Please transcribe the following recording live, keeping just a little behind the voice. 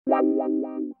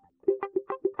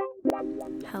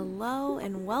Hello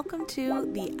and welcome to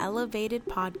the Elevated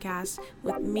Podcast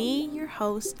with me, your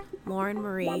host, Lauren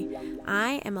Marie.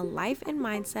 I am a life and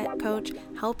mindset coach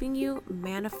helping you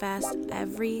manifest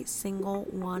every single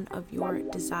one of your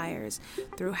desires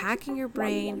through hacking your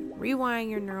brain, rewiring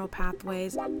your neural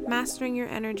pathways, mastering your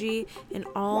energy, and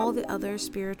all the other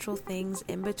spiritual things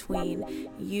in between.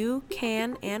 You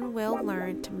can and will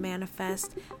learn to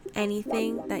manifest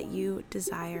anything that you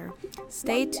desire.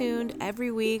 Stay tuned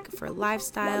every week for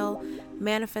lifestyle,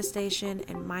 manifestation,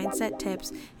 and mindset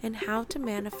tips and how to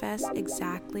manifest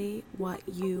exactly what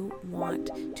you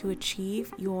want to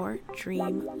achieve your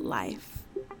dream life.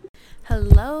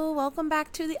 Hello, welcome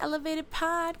back to the Elevated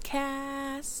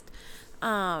Podcast.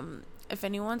 If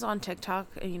anyone's on TikTok,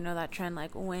 you know that trend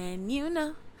like when you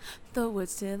know the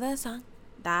words to the song.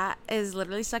 That is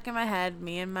literally stuck in my head.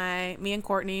 Me and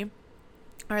Courtney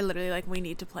are literally like, we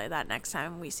need to play that next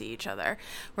time we see each other.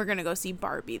 We're gonna go see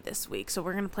Barbie this week, so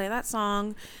we're gonna play that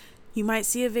song. You might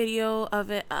see a video of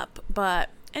it up, but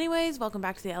anyways, welcome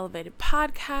back to the Elevated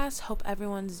Podcast. Hope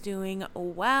everyone's doing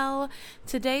well.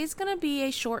 Today's gonna be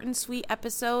a short and sweet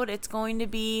episode. It's going to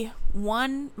be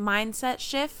one mindset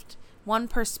shift, one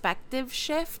perspective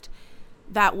shift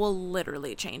that will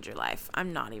literally change your life.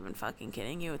 I'm not even fucking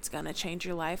kidding you. It's gonna change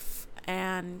your life,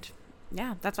 and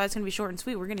yeah, that's why it's going to be short and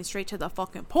sweet. We're getting straight to the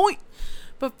fucking point.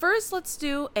 But first, let's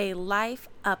do a life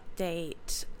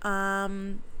update.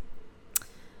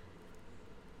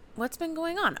 What's been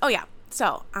going on? Oh, yeah.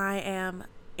 So I am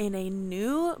in a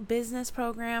new business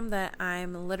program that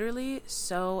I'm literally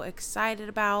so excited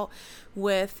about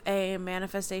with a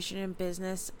manifestation and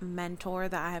business mentor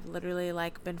that I have literally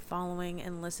been following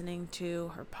and listening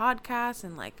to her podcast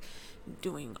and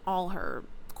doing all her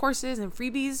courses and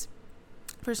freebies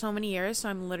for so many years. So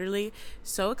I'm literally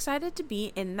so excited to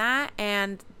be in that,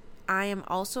 and I am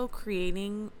also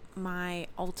creating my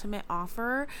ultimate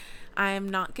offer. I am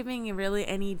not giving really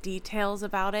any details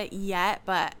about it yet,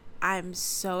 but I'm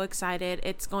so excited.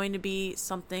 It's going to be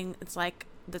something that's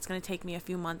going to take me a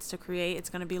few months to create.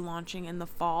 It's going to be launching in the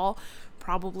fall,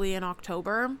 probably in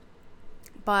October,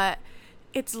 but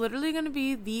it's literally going to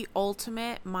be the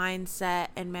ultimate mindset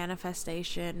and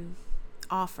manifestation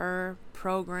offer,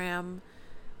 program,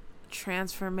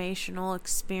 transformational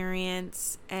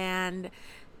experience. And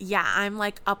yeah, I'm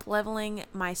up leveling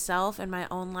myself and my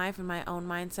own life and my own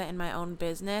mindset and my own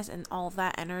business, and all of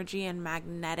that energy and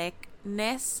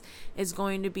magneticness is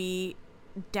going to be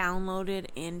downloaded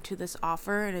into this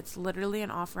offer. And it's literally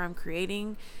an offer I'm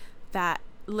creating that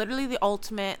literally the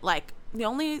ultimate, the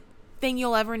only thing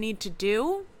you'll ever need to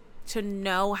do to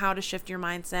know how to shift your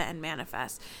mindset and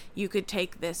manifest. You could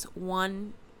take this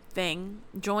one thing,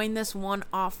 join this one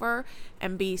offer,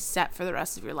 and be set for the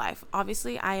rest of your life.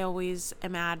 Obviously, I always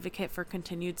am an advocate for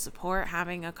continued support,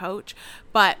 having a coach,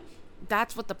 but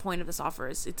that's what the point of this offer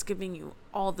is. It's giving you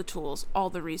all the tools, all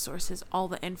the resources, all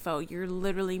the info. You're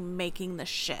literally making the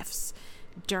shifts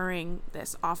during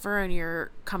this offer, and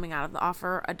you're coming out of the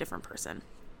offer a different person.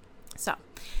 So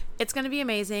it's going to be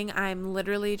amazing. I'm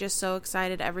literally just so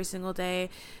excited every single day,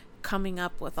 coming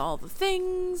up with all the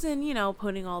things and,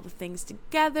 putting all the things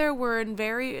together. We're in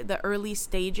the early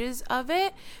stages of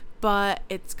it, but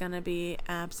it's going to be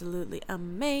absolutely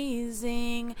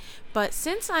amazing. But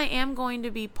since I am going to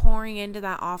be pouring into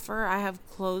that offer, I have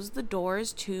closed the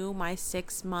doors to my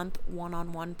 6-month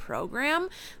one-on-one program.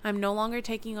 I'm no longer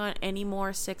taking on any more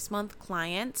 6-month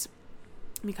clients,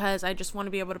 because I just want to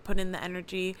be able to put in the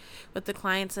energy with the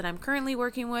clients that I'm currently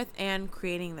working with and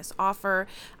creating this offer.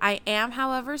 I am,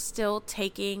 however, still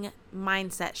taking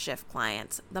mindset shift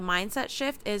clients. The mindset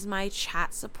shift is my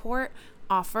chat support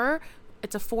offer.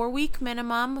 It's a 4-week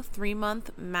minimum,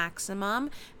 3-month maximum,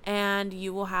 and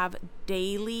you will have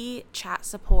daily chat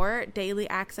support, daily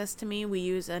access to me. We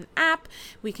use an app.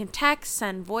 We can text,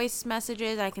 send voice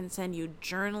messages. I can send you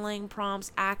journaling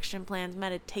prompts, action plans,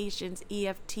 meditations,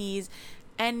 EFTs,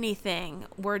 anything.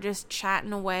 We're just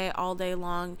chatting away all day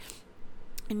long,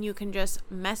 and you can just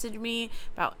message me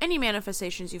about any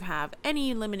manifestations you have,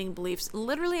 any limiting beliefs,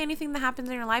 literally anything that happens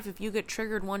in your life. If you get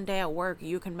triggered one day at work,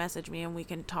 you can message me and we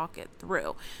can talk it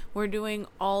through. We're doing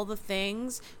all the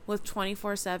things with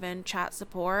 24/7 chat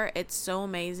support. It's so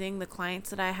amazing. The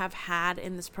clients that I have had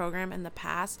in this program in the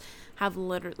past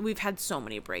we've had so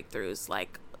many breakthroughs.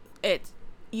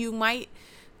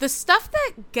 The stuff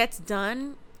that gets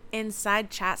done inside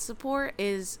chat support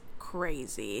is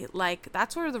crazy.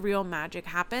 That's where the real magic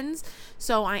happens.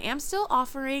 So I am still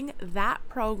offering that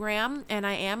program, and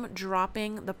I am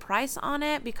dropping the price on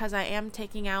it because I am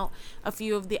taking out a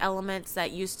few of the elements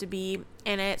that used to be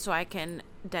in it so I can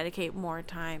dedicate more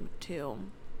time to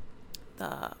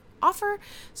the offer.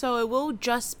 So it will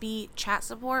just be chat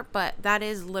support, but that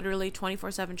is literally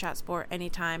 24/7 chat support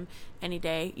anytime, any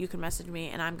day. You can message me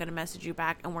and I'm going to message you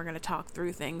back, and we're going to talk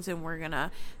through things, and we're going to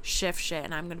shift shit,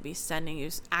 and I'm going to be sending you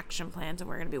action plans, and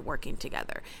we're going to be working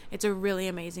together. It's a really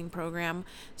amazing program.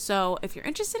 So if you're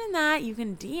interested in that, you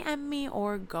can DM me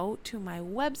or go to my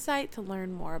website to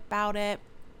learn more about it.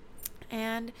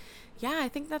 And yeah, I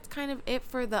think that's kind of it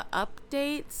for the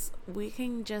updates. We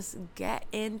can just get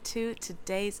into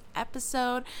today's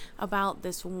episode about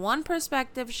this one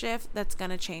perspective shift that's going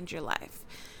to change your life.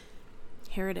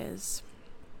 Here it is.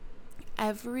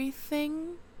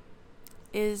 Everything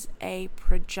is a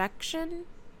projection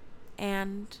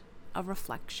and a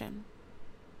reflection.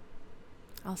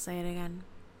 I'll say it again.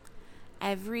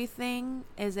 Everything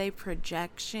is a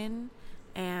projection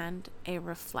and a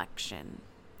reflection.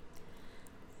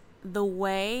 The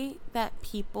way that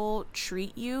people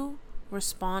treat you,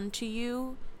 respond to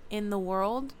you in the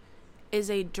world is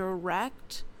a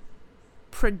direct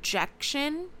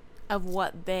projection of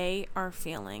what they are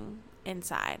feeling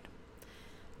inside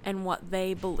and what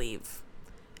they believe.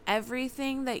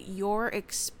 Everything that you're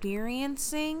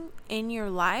experiencing in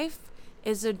your life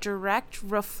is a direct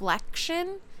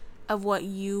reflection of what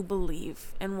you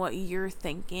believe and what you're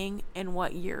thinking and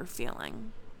what you're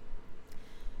feeling.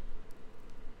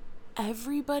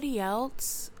 Everybody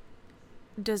else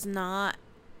does not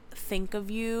think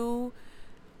of you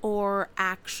or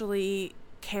actually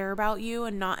care about you,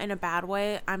 and not in a bad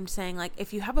way. I'm saying, like,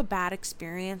 if you have a bad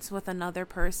experience with another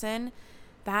person,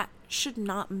 that should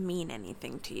not mean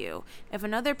anything to you. If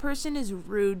another person is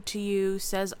rude to you,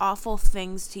 says awful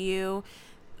things to you,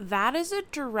 that is a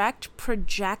direct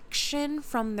projection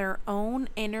from their own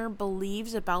inner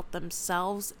beliefs about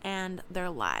themselves and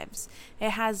their lives.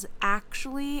 It has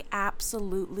actually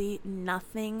absolutely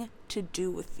nothing to do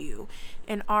with you.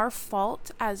 And our fault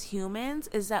as humans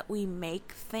is that we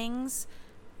make things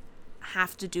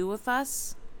have to do with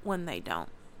us when they don't.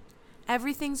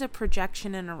 Everything's a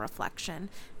projection and a reflection.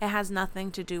 It has nothing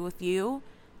to do with you.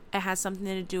 It has something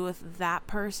to do with that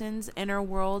person's inner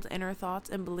world, inner thoughts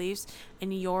and beliefs,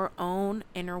 and your own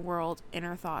inner world,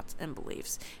 inner thoughts and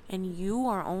beliefs. And you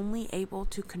are only able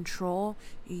to control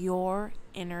your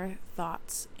inner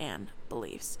thoughts and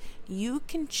beliefs. You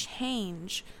can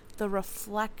change the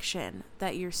reflection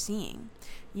that you're seeing.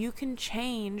 You can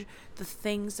change the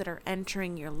things that are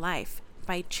entering your life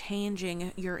by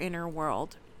changing your inner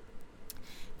world.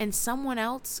 And someone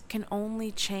else can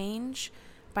only change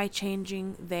by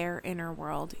changing their inner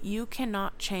world. You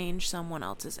cannot change someone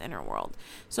else's inner world.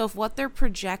 So if what they're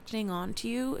projecting onto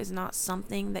you is not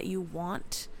something that you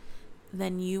want,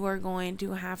 then you are going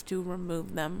to have to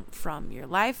remove them from your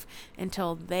life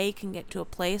until they can get to a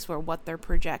place where what they're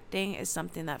projecting is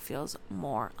something that feels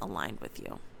more aligned with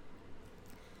you.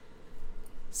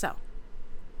 So,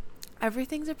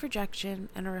 everything's a projection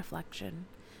and a reflection.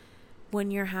 When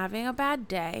you're having a bad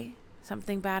day,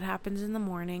 something bad happens in the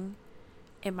morning,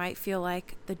 it might feel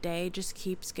like the day just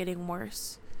keeps getting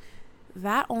worse.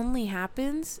 That only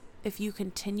happens if you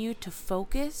continue to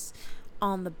focus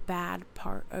on the bad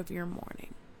part of your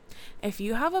morning. If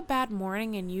you have a bad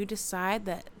morning and you decide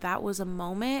that that was a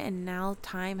moment and now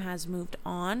time has moved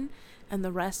on and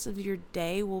the rest of your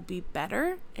day will be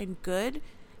better and good,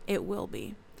 it will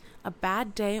be. A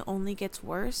bad day only gets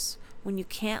worse when you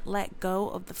can't let go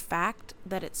of the fact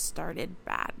that it started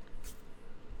bad.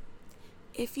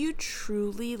 If you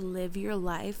truly live your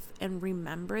life and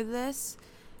remember this,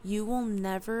 you will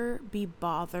never be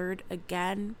bothered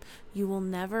again. You will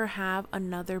never have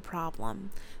another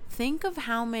problem. Think of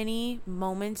how many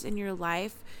moments in your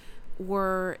life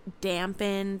were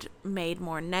dampened, made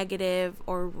more negative,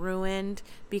 or ruined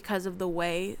because of the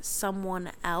way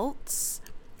someone else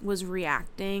was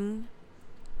reacting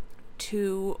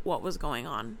to what was going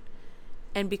on.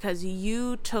 And because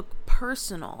you took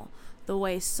personal the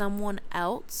way someone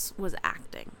else was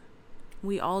acting.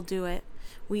 We all do it.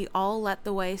 We all let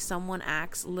the way someone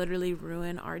acts literally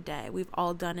ruin our day. We've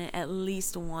all done it at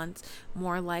least once,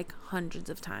 more like hundreds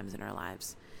of times in our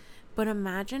lives. But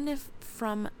imagine if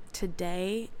from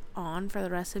today on for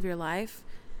the rest of your life,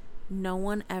 no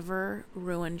one ever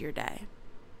ruined your day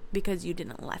because you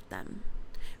didn't let them.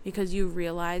 Because you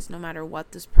realize no matter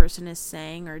what this person is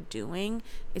saying or doing,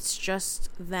 it's just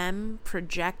them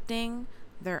projecting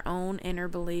their own inner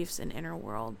beliefs and inner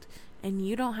world. And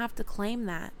you don't have to claim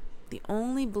that. The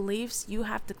only beliefs you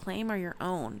have to claim are your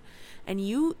own. And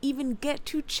you even get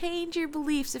to change your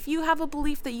beliefs. If you have a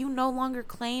belief that you no longer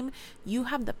claim, you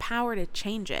have the power to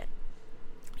change it.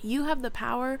 You have the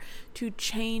power to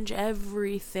change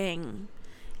everything.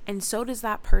 And so does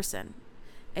that person.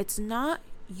 It's not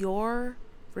your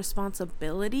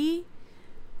responsibility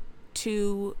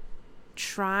to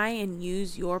try and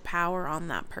use your power on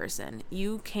that person.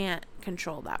 You can't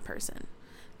control that person.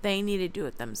 They need to do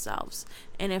it themselves.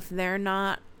 And if they're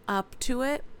not up to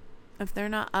it, if they're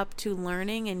not up to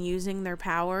learning and using their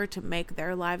power to make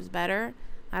their lives better,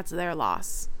 that's their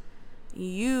loss.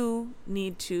 You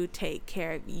need to take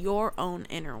care of your own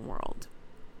inner world.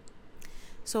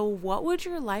 So what would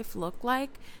your life look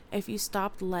like if you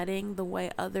stopped letting the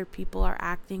way other people are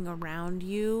acting around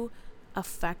you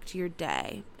affect your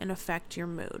day and affect your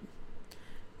mood?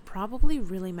 Probably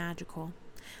really magical.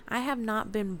 I have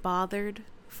not been bothered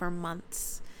for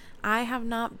months. I have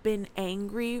not been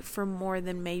angry for more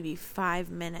than maybe 5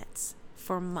 minutes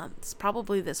for months,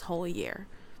 probably this whole year.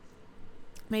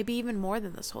 Maybe even more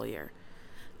than this whole year.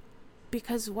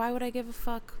 Because why would I give a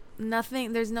fuck?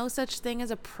 Nothing, there's no such thing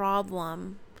as a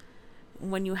problem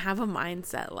when you have a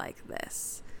mindset like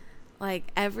this.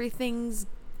 Like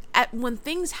when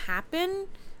things happen,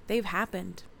 they've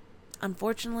happened.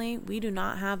 Unfortunately, we do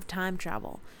not have time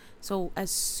travel. So as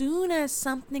soon as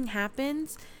something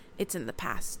happens, it's in the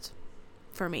past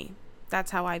for me.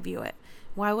 That's how I view it.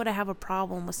 Why would I have a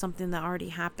problem with something that already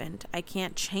happened? I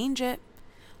can't change it.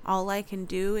 All I can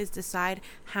do is decide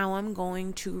how I'm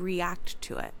going to react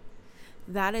to it.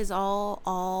 That is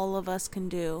all of us can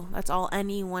do. That's all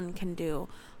anyone can do.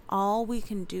 All we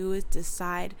can do is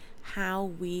decide how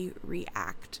we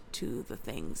react to the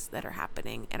things that are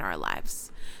happening in our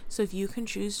lives. So if you can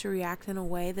choose to react in a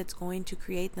way that's going to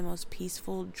create the most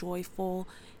peaceful, joyful,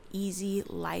 easy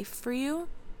life for you,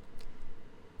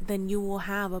 then you will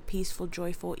have a peaceful,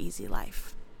 joyful, easy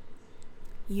life.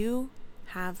 You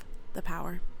have the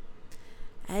power.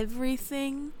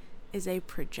 Everything is a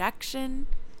projection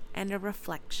and a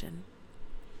reflection.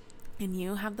 And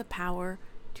you have the power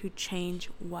to change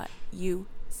what you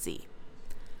see.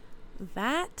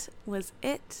 That was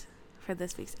it for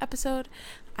this week's episode.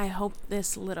 I hope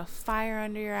this lit a fire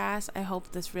under your ass. I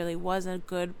hope this really was a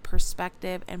good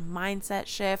perspective and mindset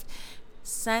shift.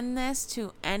 Send this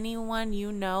to anyone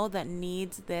you know that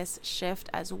needs this shift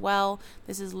as well.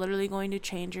 This is literally going to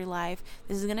change your life.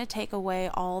 This is going to take away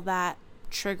all that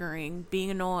triggering, being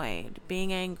annoyed,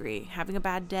 being angry, having a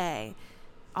bad day.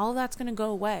 All that's going to go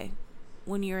away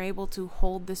when you're able to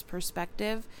hold this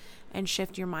perspective and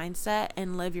shift your mindset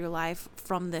and live your life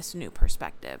from this new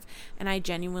perspective. And I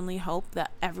genuinely hope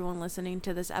that everyone listening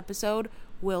to this episode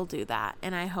will do that.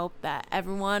 And I hope that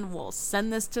everyone will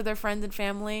send this to their friends and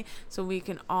family so we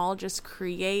can all just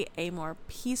create a more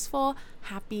peaceful,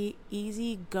 happy,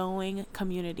 easygoing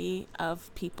community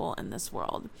of people in this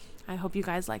world. I hope you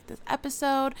guys like this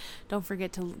episode. Don't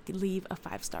forget to leave a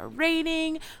 5-star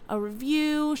rating, a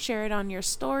review, share it on your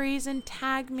stories and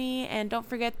tag me. And don't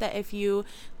forget that if you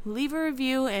leave a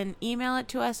review and email it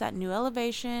to us at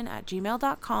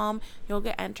newelevation@gmail.com, you'll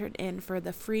get entered in for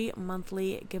the free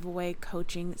monthly giveaway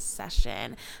coaching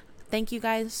session. Thank you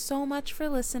guys so much for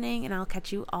listening, and I'll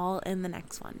catch you all in the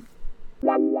next one.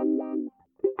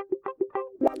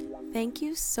 Thank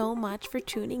you so much for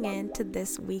tuning in to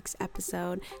this week's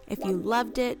episode. If you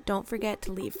loved it, don't forget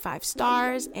to leave 5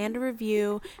 stars and a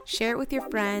review, share it with your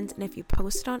friends, and if you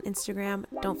post it on Instagram,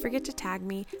 don't forget to tag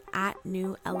me at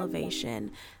New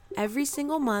Elevation. Every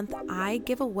single month, I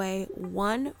give away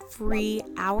 1 free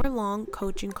hour-long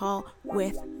coaching call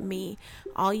with me.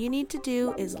 All you need to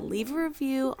do is leave a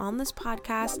review on this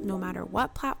podcast, no matter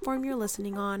what platform you're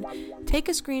listening on, take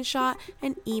a screenshot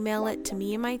and email it to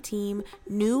me and my team,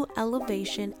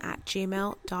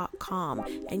 newelevation@gmail.com,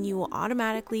 and you will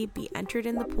automatically be entered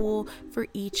in the pool for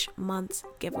each month's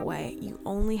giveaway. You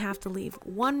only have to leave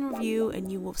 1 review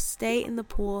and you will stay in the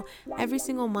pool every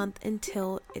single month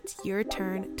until it's your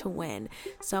turn to win.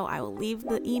 So I will leave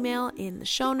the email in the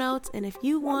show notes, and if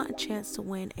you want a chance to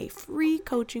win a free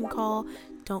coaching call,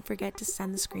 don't forget to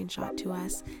send the screenshot to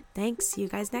us. Thanks. See you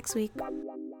guys next week.